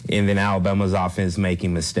 and then Alabama's offense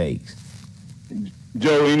making mistakes.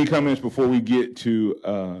 Joe, any comments before we get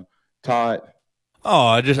to Todd? Oh,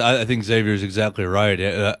 I think Xavier's exactly right.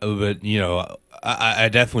 But I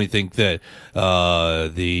definitely think that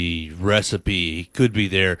the recipe could be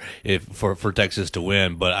there for Texas to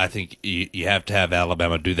win. But I think you have to have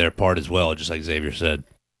Alabama do their part as well, just like Xavier said.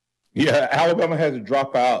 Yeah, Alabama has to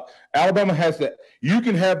drop out. Alabama has to. You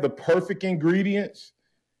can have the perfect ingredients,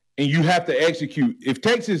 and you have to execute. If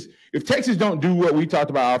Texas don't do what we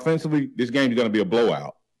talked about offensively, this game is going to be a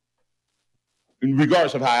blowout,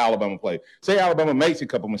 regardless of how Alabama plays. Say Alabama makes a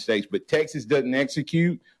couple mistakes, but Texas doesn't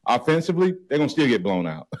execute offensively, they're going to still get blown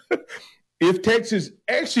out. If Texas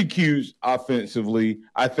executes offensively,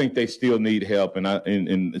 I think they still need help.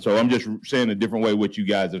 And so I'm just saying a different way what you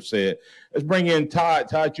guys have said. Let's bring in Todd.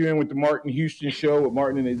 Todd, you're in with the Martin Houston Show with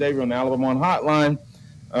Martin and Xavier on the Alabama On Hotline.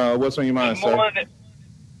 What's on your mind, sir?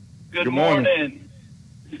 Good morning.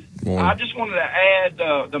 I just wanted to add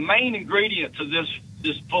the main ingredient to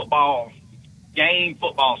this football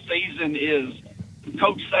season is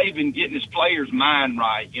Coach Saban getting his players' mind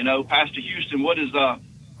right. Pastor Houston, what is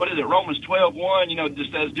it, Romans 12:1,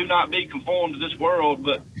 just says, do not be conformed to this world,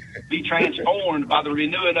 but be transformed by the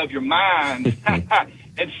renewing of your mind.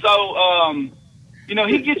 And so,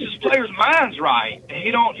 he gets his players' minds right.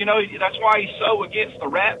 That's why he's so against the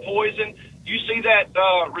rat poison. You see that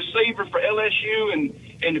receiver for LSU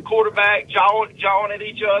and the quarterback jawing at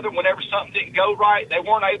each other whenever something didn't go right. They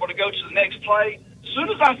weren't able to go to the next play. As soon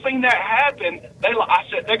as I seen that happen, I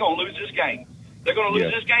said, they're going to lose this game. They're going to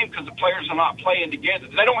lose this game because the players are not playing together.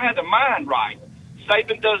 They don't have the mind right.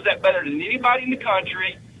 Saban does that better than anybody in the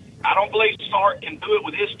country. I don't believe Sark can do it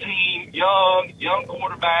with his team, young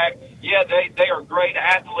quarterback. Yeah, they are great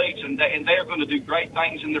athletes, and they are going to do great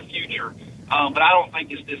things in their future. But I don't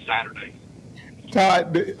think it's this Saturday.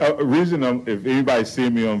 Todd, the reason if anybody's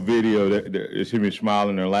seeing me on video, they see me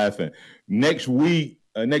smiling or laughing. Next week,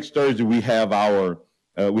 next Thursday, we have a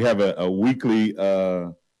weekly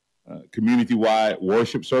community-wide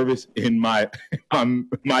worship service. In my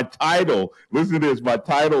title, listen to this. My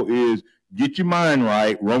title is "Get Your Mind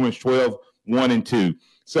Right." Romans 12:1-2.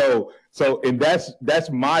 So that's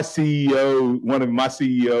my CEO. One of my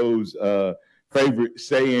CEO's favorite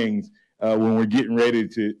sayings. When we're getting ready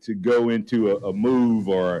to go into a move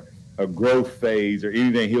or a growth phase or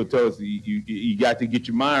anything, he'll tell us you got to get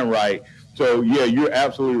your mind right. So, yeah, you're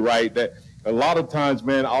absolutely right that a lot of times,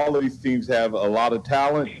 man, all of these teams have a lot of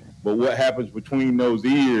talent, but what happens between those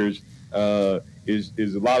ears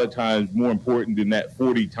is a lot of times more important than that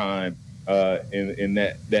 40 time in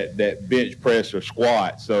that bench press or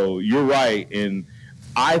squat. So you're right, and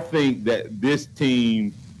I think that this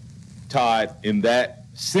team, Todd, in that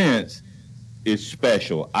sense, is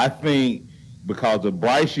special. I think because of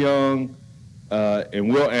Bryce Young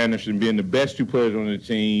and Will Anderson being the best two players on the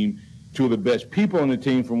team, two of the best people on the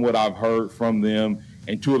team from what I've heard from them,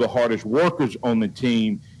 and two of the hardest workers on the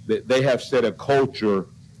team, that they have set a culture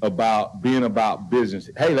about being about business.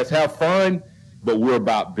 Hey, let's have fun, but we're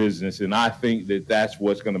about business. And I think that that's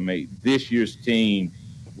what's going to make this year's team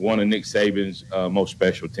one of Nick Saban's most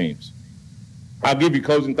special teams. I'll give you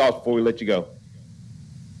closing thoughts before we let you go.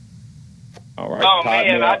 All right. Oh, Todd,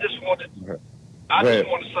 man, I just want to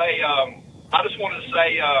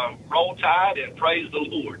say, roll Tide and praise the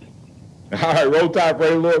Lord. All right, roll Tide,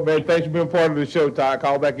 praise the Lord, man. Thanks for being part of the show, Todd.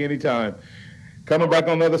 Call back anytime. Coming back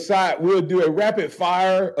on the other side, we'll do a rapid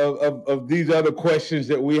fire of these other questions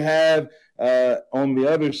that we have on the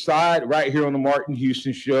other side right here on the Martin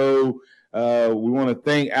Houston Show. We want to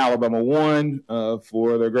thank Alabama One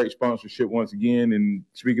for their great sponsorship once again. And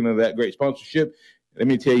speaking of that great sponsorship, let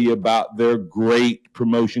me tell you about their great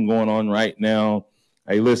promotion going on right now.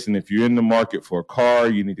 Hey, listen, if you're in the market for a car,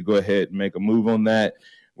 you need to go ahead and make a move on that.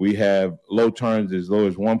 We have low terms as low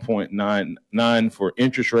as 1.99 for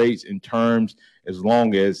interest rates and terms as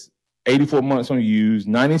long as 84 months on used,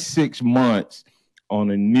 96 months on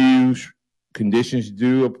the new. Conditions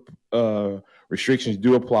restrictions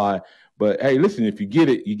do apply. But hey, listen, if you get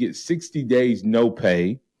it, you get 60 days no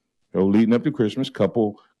pay. So leading up to Christmas,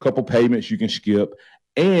 couple payments you can skip,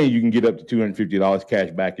 and you can get up to $250 cash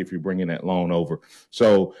back if you're bringing that loan over.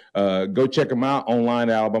 So go check them out online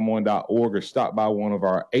at alabama1.org or stop by one of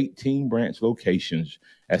our 18 branch locations.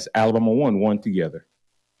 That's Alabama one together.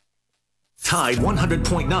 Tide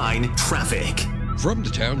 100.9 traffic. From the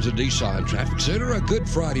Townsend Nissan Traffic Center, a good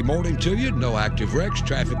Friday morning to you. No active wrecks,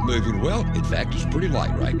 traffic moving well. In fact, it's pretty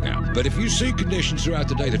light right now. But if you see conditions throughout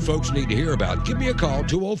the day that folks need to hear about, give me a call,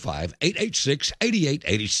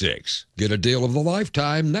 205-886-8886. Get a deal of the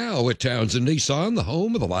lifetime now at Townsend Nissan, the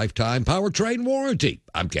home of the lifetime powertrain warranty.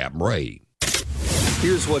 I'm Captain Ray.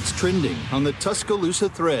 Here's what's trending on the Tuscaloosa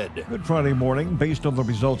thread. Good Friday morning. Based on the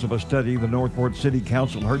results of a study, the Northport City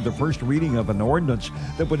Council heard the first reading of an ordinance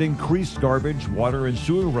that would increase garbage, water, and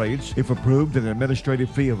sewer rates. If approved, an administrative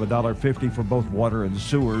fee of $1.50 for both water and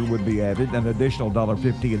sewer would be added. An additional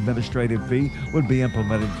 $1.50 administrative fee would be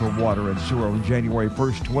implemented for water and sewer on January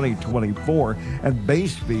 1st, 2024. And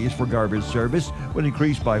base fees for garbage service would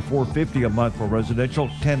increase by $4.50 a month for residential,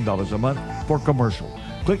 $10 a month for commercial.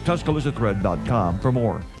 Click TuscaloosaThread.com for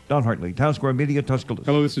more. Don Hartley, Town Square Media, Tuscaloosa.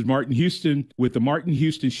 Hello, this is Martin Houston with the Martin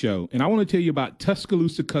Houston Show, and I want to tell you about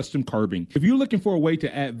Tuscaloosa Custom Curbing. If you're looking for a way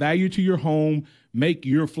to add value to your home, make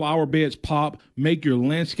your flower beds pop, make your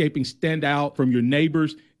landscaping stand out from your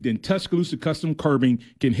neighbors, then Tuscaloosa Custom Curbing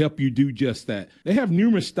can help you do just that. They have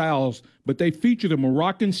numerous styles, but they feature the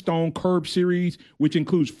Moroccan Stone Curb Series, which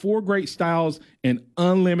includes 4 great styles and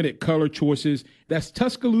unlimited color choices. That's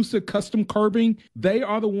Tuscaloosa Custom Curbing. They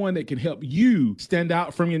are the one that can help you stand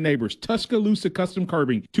out from your neighbors. Tuscaloosa Custom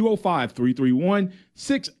Curbing,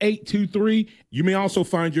 205-331-6823. You may also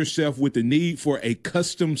find yourself with the need for a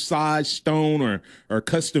custom size stone or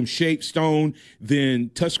custom shaped stone.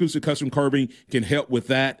 Then Tuscaloosa Custom Curbing can help with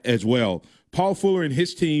that as well. Paul Fuller and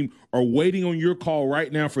his team are waiting on your call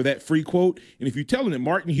right now for that free quote. And if you tell them that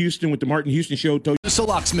Martin Houston with the Martin Houston Show told you. Tuscaloosa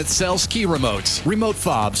Locksmith sells key remotes, remote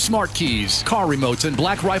fobs, smart keys, car remotes, and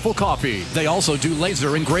Black Rifle coffee. They also do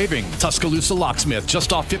laser engraving. Tuscaloosa Locksmith,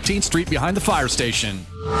 just off 15th Street behind the fire station.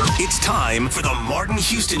 It's time for the Martin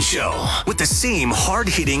Houston Show. With the same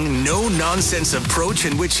hard-hitting, no-nonsense approach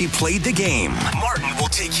in which he played the game, Martin will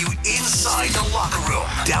take you inside the locker room,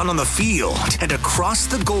 down on the field, and across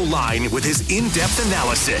the goal line with his in-depth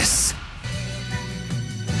analysis.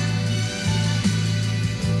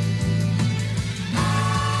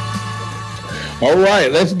 All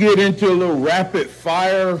right, let's get into a little rapid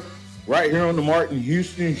fire right here on the Martin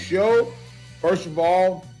Houston Show. First of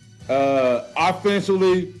all,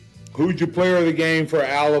 offensively, who's your player of the game for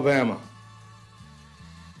Alabama?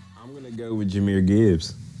 I'm going to go with Jahmyr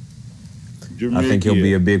Gibbs. I think he'll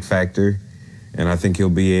be a big factor, and I think he'll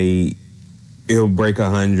break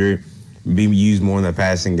 100, be used more in the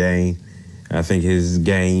passing game. I think his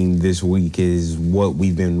game this week is what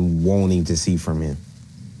we've been wanting to see from him.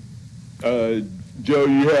 Joe,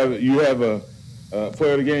 you have a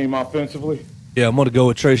player of the game offensively? Yeah, I'm going to go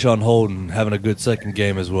with Trayshawn Holden having a good second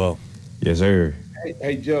game as well. Yes, sir.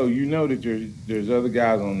 Hey, Joe, you know that there's other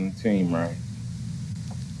guys on the team, right?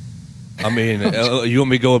 I mean, you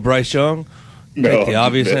want me to go with Bryce Young? No, the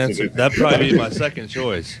obvious answer. That'd probably be my second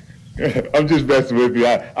choice. I'm just messing with you.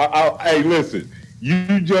 Hey, listen,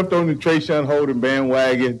 you jumped on the Trayshawn Holden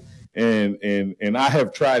bandwagon, and I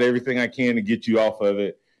have tried everything I can to get you off of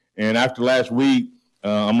it. And after last week,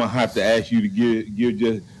 I'm gonna have to ask you to give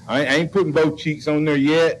just. I ain't putting both cheeks on there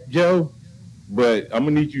yet, Joe, but I'm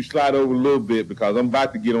gonna need you to slide over a little bit because I'm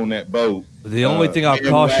about to get on that boat. The only thing I'll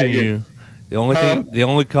caution you. The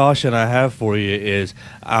only caution I have for you is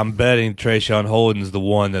I'm betting Trayshawn Holden's the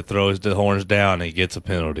one that throws the horns down and gets a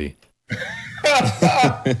penalty.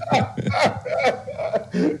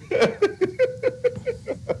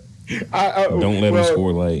 Don't let him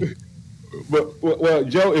score late. Well,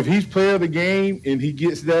 Joe, if he's player of the game and he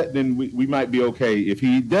gets that, then we might be okay. If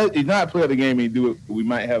he's not player of the game and he do it, we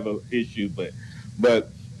might have an issue. But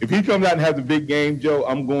if he comes out and has a big game, Joe,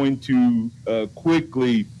 I'm going to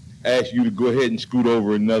quickly ask you to go ahead and scoot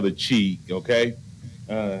over another cheek, okay?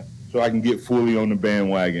 So I can get fully on the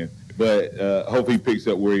bandwagon. But hopefully he picks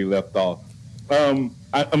up where he left off. I'm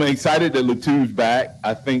excited that Latu's back.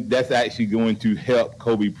 I think that's actually going to help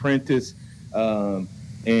Kobe Prentice. And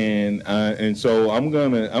so I'm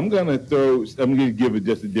gonna give it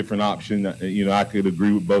just a different option. I could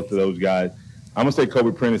agree with both of those guys. I'm gonna say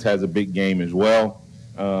Kobe Prentice has a big game as well.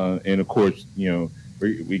 And of course,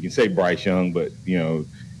 we can say Bryce Young, but,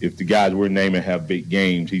 if the guys we're naming have big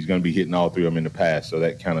games, he's going to be hitting all three of them in the past. So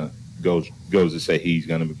that kind of goes to say he's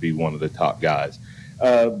going to be one of the top guys.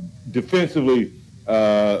 Defensively,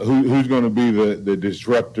 who's going to be the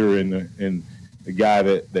disruptor and the guy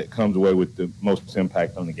that comes away with the most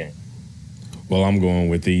impact on the game? Well, I'm going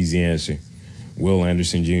with the easy answer, Will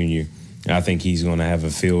Anderson Jr. I think he's going to have a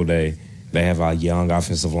field day. They have a young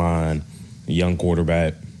offensive line, a young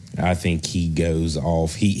quarterback. I think he goes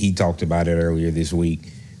off. He talked about it earlier this week,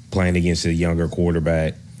 playing against a younger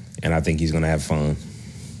quarterback, and I think he's going to have fun.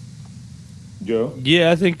 Joe?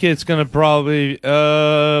 Yeah, I think it's going to probably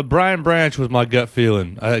Brian Branch was my gut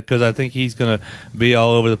feeling, because I think he's going to be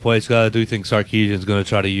all over the place. I do think Sarkisian's going to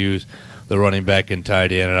try to use the running back and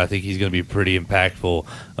tight end, and I think he's going to be pretty impactful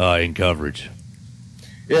in coverage.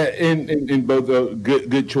 Yeah, in both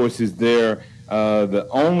good choices there. The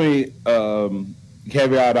only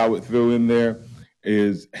caveat I would throw in there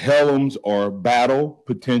is Helms or Battle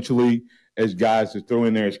potentially as guys to throw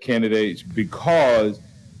in there as candidates because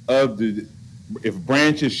of if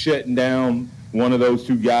Branch is shutting down one of those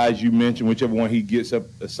two guys you mentioned, whichever one he gets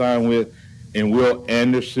assigned with, and Will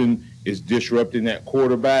Anderson is disrupting that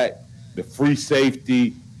quarterback, the free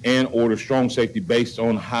safety or the strong safety based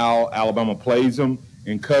on how Alabama plays them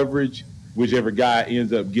in coverage, whichever guy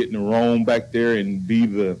ends up getting to roam back there and be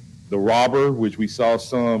the robber, which we saw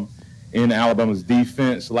some in Alabama's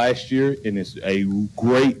defense last year, and it's a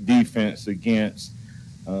great defense against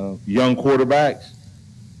young quarterbacks.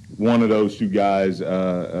 One of those two guys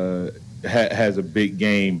has a big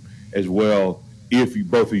game as well if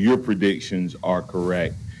both of your predictions are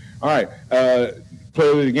correct. All right,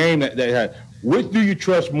 player of the game that they had. Which do you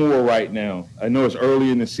trust more right now? I know it's early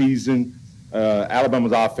in the season.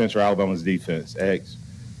 Alabama's offense or Alabama's defense? X.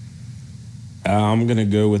 I'm gonna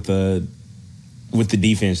go with the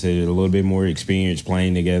defense. They're a little bit more experienced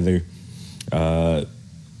playing together.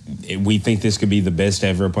 We think this could be the best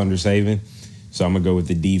ever up under Saban, so I'm gonna go with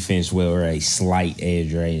the defense with a slight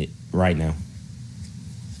edge right now.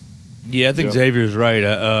 Yeah, I think Xavier's right.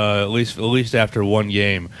 At least after one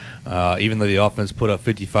game, even though the offense put up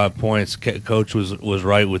 55 points, Coach was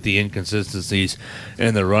right with the inconsistencies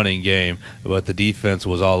in the running game, but the defense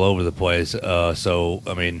was all over the place. So,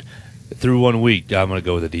 I mean, through 1 week, I'm going to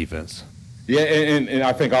go with the defense. Yeah, and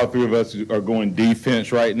I think all three of us are going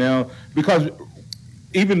defense right now because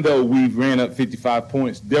even though we've ran up 55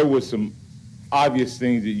 points, there was some obvious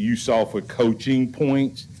things that you saw for coaching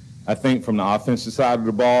points, I think, from the offensive side of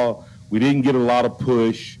the ball. We didn't get a lot of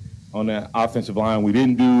push on the offensive line. We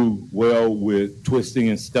didn't do well with twisting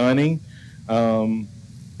and stunning.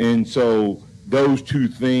 And so those two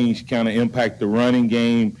things kind of impact the running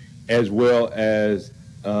game as well as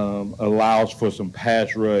allows for some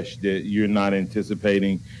pass rush that you're not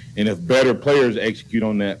anticipating. And if better players execute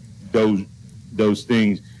on those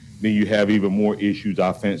things, then you have even more issues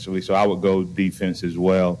offensively. So I would go defense as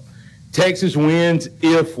well. Texas wins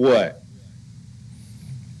if what?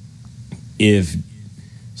 If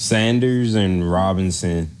Sanders and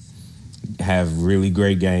Robinson have really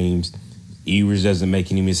great games, Ewers doesn't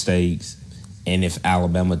make any mistakes, and if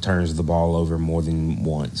Alabama turns the ball over more than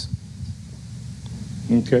once.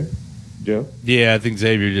 Okay. Joe? Yeah, I think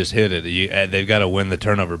Xavier just hit it. They've got to win the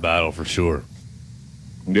turnover battle for sure.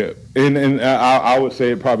 Yeah, and I would say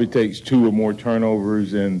it probably takes 2 or more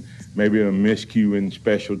turnovers and maybe a miscue in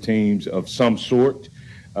special teams of some sort.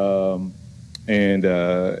 And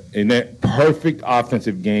in that perfect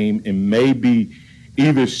offensive game, and maybe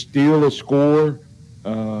either steal a score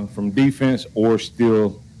from defense or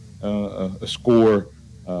steal a score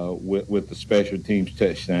with the special teams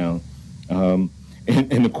touchdown. And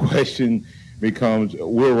the question becomes,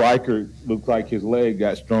 Will Reichert looked like his leg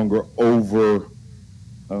got stronger over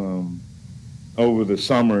the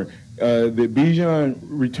summer. The Bijan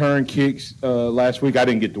return kicks last week, I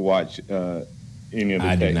didn't get to watch any of the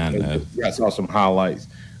I did not know. I saw some highlights.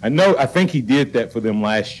 I think he did that for them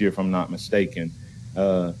last year, if I'm not mistaken.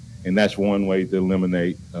 And that's one way to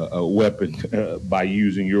eliminate a weapon by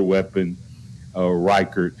using your weapon,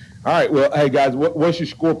 Reichert. All right, well, hey, guys, what's your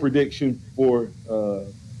score prediction for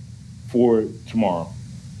tomorrow?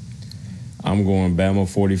 I'm going Bama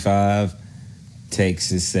 45,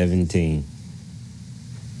 Texas 17.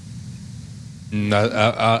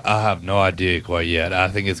 I have no idea quite yet. I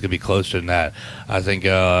think it's going to be closer than that. I think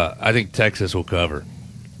Texas will cover.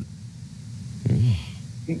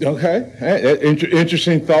 Okay,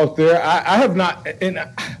 interesting thought there. I have not, and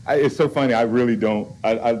it's so funny. I really don't.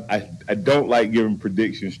 I don't like giving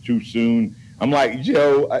predictions too soon. I'm like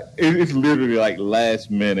Joe. It's literally like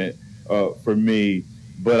last minute for me.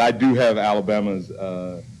 But I do have Alabama's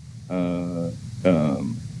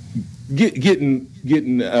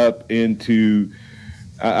getting up into.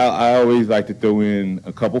 I always like to throw in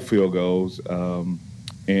a couple field goals,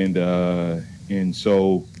 and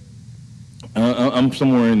so I'm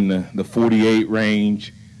somewhere in the 48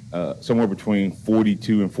 range, somewhere between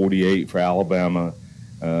 42 and 48 for Alabama,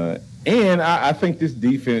 and I think this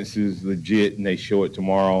defense is legit, and they show it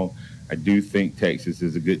tomorrow. I do think Texas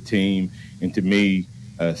is a good team, and to me,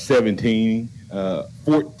 14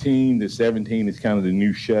 to 17 is kind of the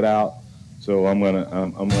new shutout. So I'm gonna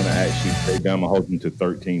actually say Bama holds them to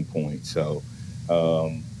 13 points. So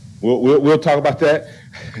we'll talk about that,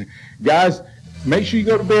 guys. Make sure you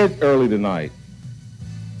go to bed early tonight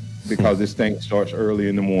because this thing starts early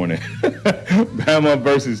in the morning. Bama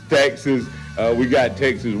versus Texas. We got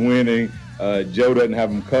Texas winning. Joe doesn't have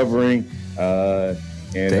them covering. And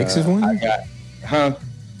Texas winning?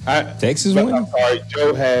 Texas winning? I'm sorry.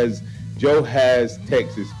 Joe has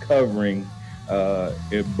Texas covering.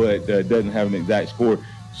 But doesn't have an exact score.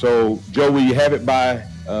 So, Joe, will you have it by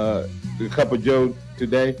a cup of Joe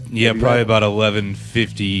today? Yeah, probably about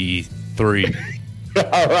 11:53.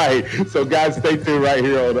 All right. So, guys, stay tuned right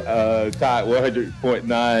here on Tide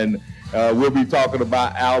 100.9. We'll be talking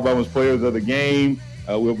about Alabama's players of the game.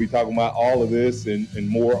 We'll be talking about all of this and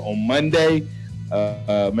more on Monday.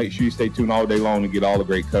 Make sure you stay tuned all day long to get all the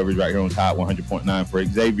great coverage right here on Tide 100.9 for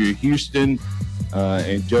Xavier Houston.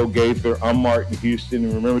 And Joe Gaither. I'm Martin Houston.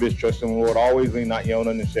 And remember this, trust in the Lord, always lean not your own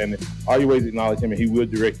understanding. All your ways acknowledge him, and he will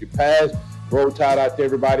direct your paths. Roll Tide out to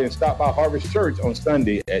everybody, and stop by Harvest Church on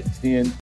Sunday at 10